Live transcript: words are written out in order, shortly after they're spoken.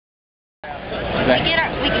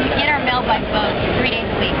We can get our mail by phone 3 days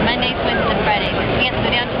a week, Mondays, Wednesdays, and Fridays. We have to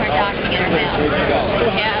go down to our dock to get our mail.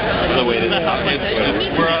 Yeah. That's the way to do it.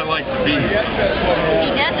 It's where I like to be. He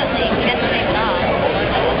doesn't leave it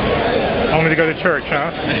off. Only to go to church,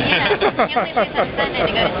 huh? Yeah. He only leaves on Sunday to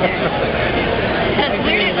go to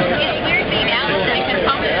church. It's weird being out there.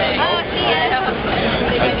 Oh, see ya.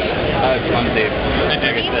 I'm Dave.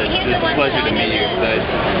 It's a pleasure to meet you.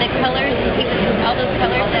 The colors, all those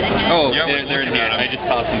colors that I have. Oh, they're in here. I just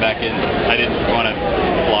tossed them back in. I didn't want to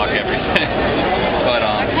block everything. But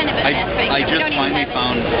I just finally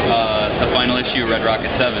found the final issue of Red Rocket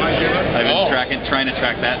 7. I've been trying to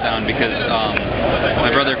track that down because my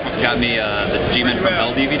brother got me the G-Men from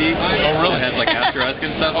Hell DVD. Oh, really? It has like Asterisk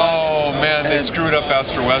and stuff. Oh man, they screwed up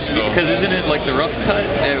Astro West though. Because isn't it like the rough cut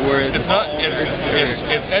where it's not?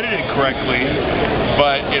 It's edited correctly,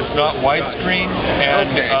 but it's not widescreen, and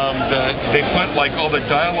they put like all the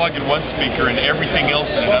dialogue in one speaker and everything else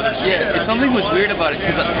in another speaker. Yeah, something was weird about it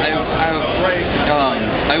because I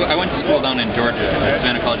went to school down in Georgia at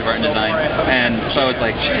Savannah College of Art and Design, and so I was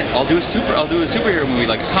like, shit, I'll do a superhero movie,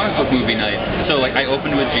 like a comic book movie night. So like I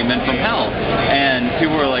opened with G-Men from Hell, and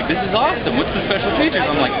people were like, this is awesome. What's the special features?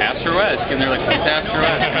 I'm like, Asterisk, and they're like, what's Asterisk?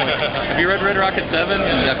 I'm like, have you read Red Rocket 7?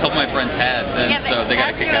 And a couple of my friends had, and so they got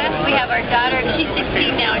a kick out of it. We have our daughter, she's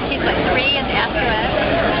 16 now, and she's like 3 in Asterisk.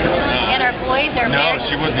 And our boys are married. No,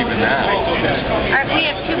 she wasn't even that. We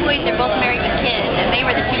have 2 boys, they're both married with kids, and they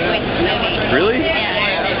were the 2 boys in the movie. Really? Yeah.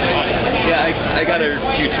 Yeah, I got a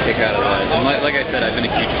huge kick out of that. And like I said, I've been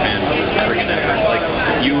a huge fan freaking ever. Like,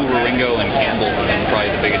 you, Ringo, and Campbell have been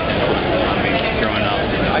probably the biggest influences on me growing up.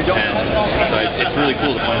 And so it's really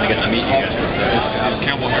cool to finally get to meet you guys. Is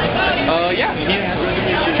Campbell here? Yeah.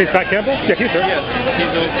 Chase Pat Campbell? Yeah, he's here. Yeah.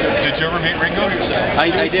 Did you ever meet Ringo? I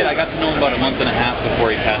did. I got to know him about a month and a half before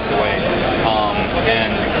he passed away.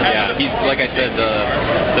 And yeah, he's, like I said,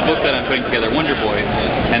 the book that I'm putting together, Wonder Boy,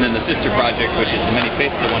 and then the sister project, which is The Many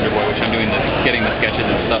Faces of Wonder Boy, which I'm doing getting the sketches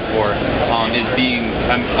and stuff for, is being,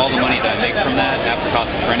 all the money that I make from that after cost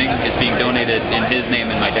of printing is being donated in his name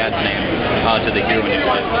and my dad's name to the Hero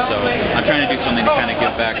Initiative. So I'm trying to do something to kind of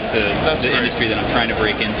give back to the industry that I'm trying to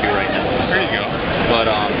break into right now. There you go. But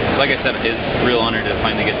like I said, it's a real honor to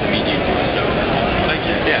finally get to meet you. So thank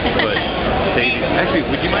you. Yeah, but actually,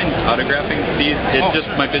 would you mind autographing these? It's just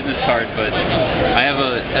my business card, but I have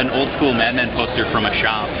an old school Madman poster from a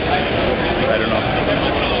shop. I don't know. I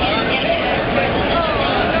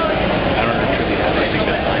don't really have anything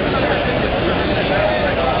to sign.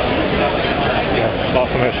 Yeah,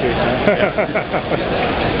 awesome issue.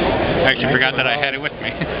 I actually forgot that I had it with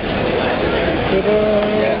me.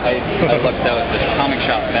 Yeah, I lucked out. This comic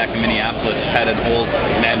shop back in Minneapolis had an old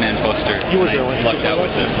Madman poster. You were there when I lucked out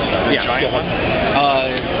with this. Yeah. Giant one?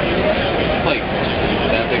 Like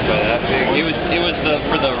that big by that big. It was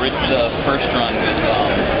for the first run with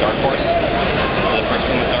Dark Horse. The first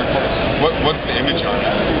one with Dark Horse. What's the image on it?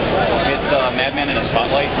 It's Madman in a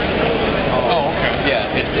spotlight. Oh, okay.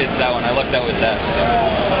 Yeah, it's that one. I lucked out with that. So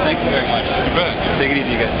thank you very much. You bet. Take it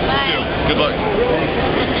easy, guys. Bye. Good luck.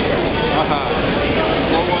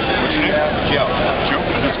 What's your name? Joe. Joe,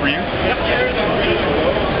 is this for you? Yep.